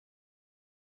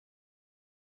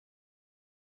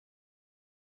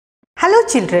Hello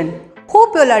children,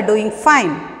 hope you all are doing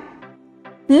fine.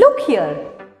 Look here,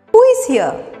 who is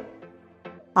here?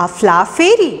 A flower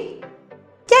fairy.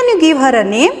 Can you give her a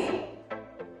name?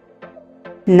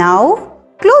 Now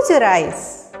close your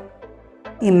eyes.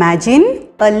 Imagine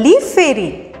a leaf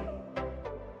fairy.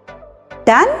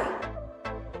 Done?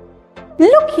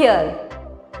 Look here.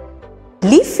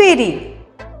 Leaf fairy.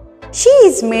 She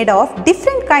is made of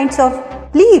different kinds of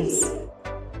leaves.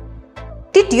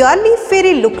 Did your leaf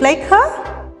fairy look like her?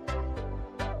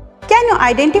 Can you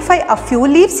identify a few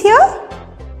leaves here?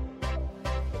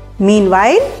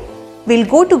 Meanwhile, we'll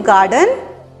go to garden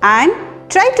and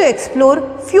try to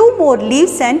explore few more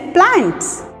leaves and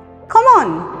plants. Come on.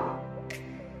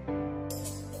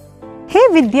 Hey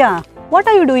Vidya, what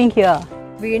are you doing here?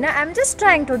 Veena, I'm just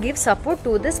trying to give support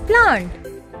to this plant.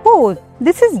 Oh,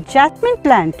 this is jasmine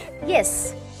plant.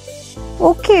 Yes.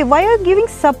 Okay, why are you giving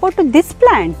support to this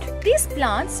plant? These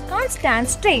plants can't stand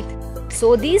straight,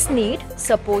 so these need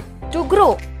support to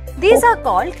grow. These are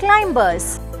called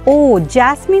climbers. Oh,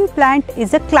 jasmine plant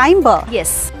is a climber.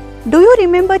 Yes. Do you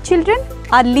remember children?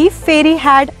 Our leaf fairy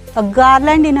had a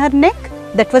garland in her neck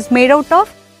that was made out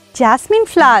of jasmine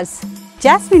flowers.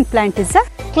 Jasmine plant is a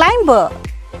climber.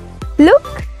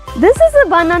 Look, this is a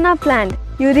banana plant.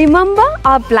 You remember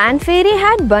our plant fairy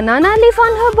had banana leaf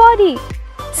on her body.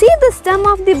 See the stem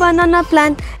of the banana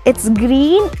plant. It's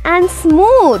green and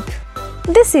smooth.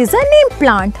 This is a neem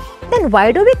plant. Then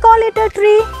why do we call it a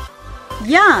tree?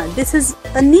 Yeah, this is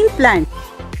a neem plant.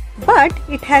 But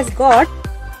it has got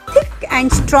thick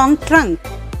and strong trunk,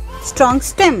 strong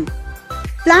stem.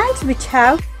 Plants which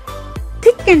have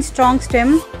thick and strong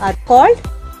stem are called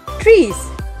trees.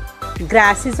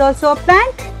 Grass is also a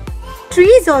plant.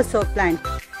 Tree is also a plant.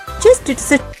 Just it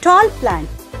is a tall plant,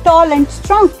 tall and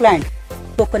strong plant.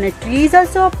 Coconut tree is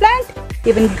also a plant.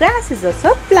 Even grass is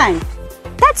also a plant.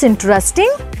 That's interesting.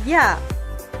 Yeah.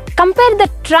 Compare the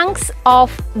trunks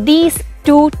of these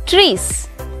two trees.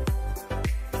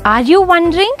 Are you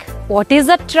wondering what is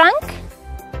a trunk?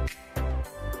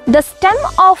 The stem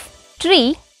of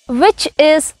tree which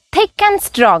is thick and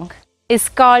strong is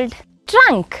called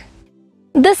trunk.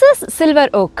 This is silver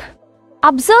oak.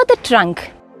 Observe the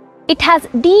trunk. It has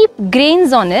deep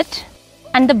grains on it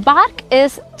and the bark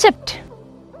is chipped.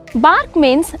 Bark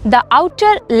means the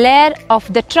outer layer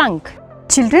of the trunk.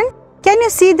 Children, can you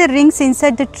see the rings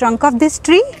inside the trunk of this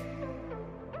tree?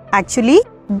 Actually,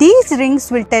 these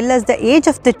rings will tell us the age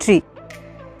of the tree.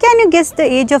 Can you guess the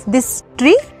age of this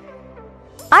tree?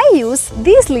 I use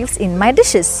these leaves in my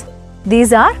dishes.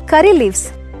 These are curry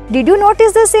leaves. Did you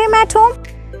notice the same at home?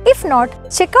 If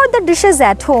not, check out the dishes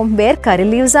at home where curry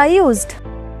leaves are used.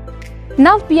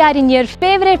 Now we are in your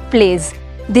favorite place,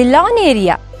 the lawn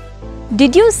area.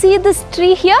 Did you see this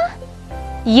tree here?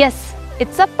 Yes,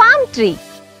 it's a palm tree.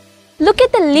 Look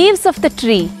at the leaves of the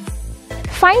tree.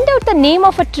 Find out the name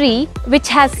of a tree which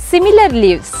has similar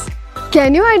leaves.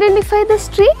 Can you identify this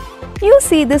tree? You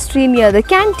see this tree near the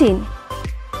canteen.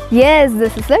 Yes,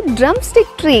 this is a drumstick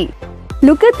tree.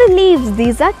 Look at the leaves.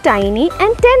 These are tiny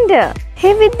and tender.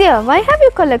 Hey Vidya, why have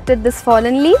you collected these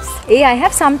fallen leaves? Hey, I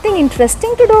have something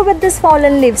interesting to do with these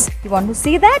fallen leaves. You want to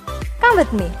see that? Come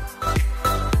with me.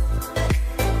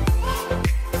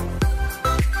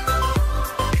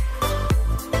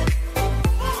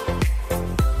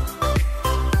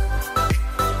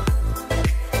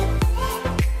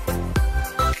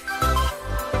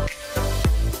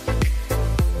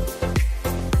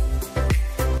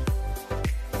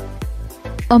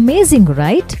 Amazing,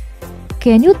 right?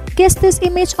 Can you guess this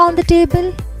image on the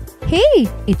table? Hey,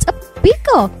 it's a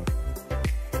peacock.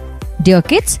 Dear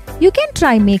kids, you can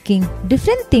try making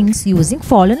different things using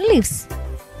fallen leaves.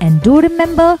 And do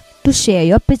remember to share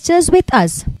your pictures with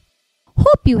us.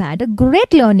 Hope you had a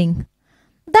great learning.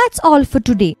 That's all for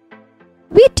today.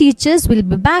 We teachers will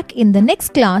be back in the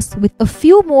next class with a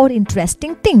few more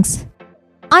interesting things.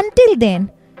 Until then,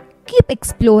 keep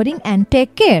exploring and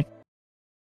take care.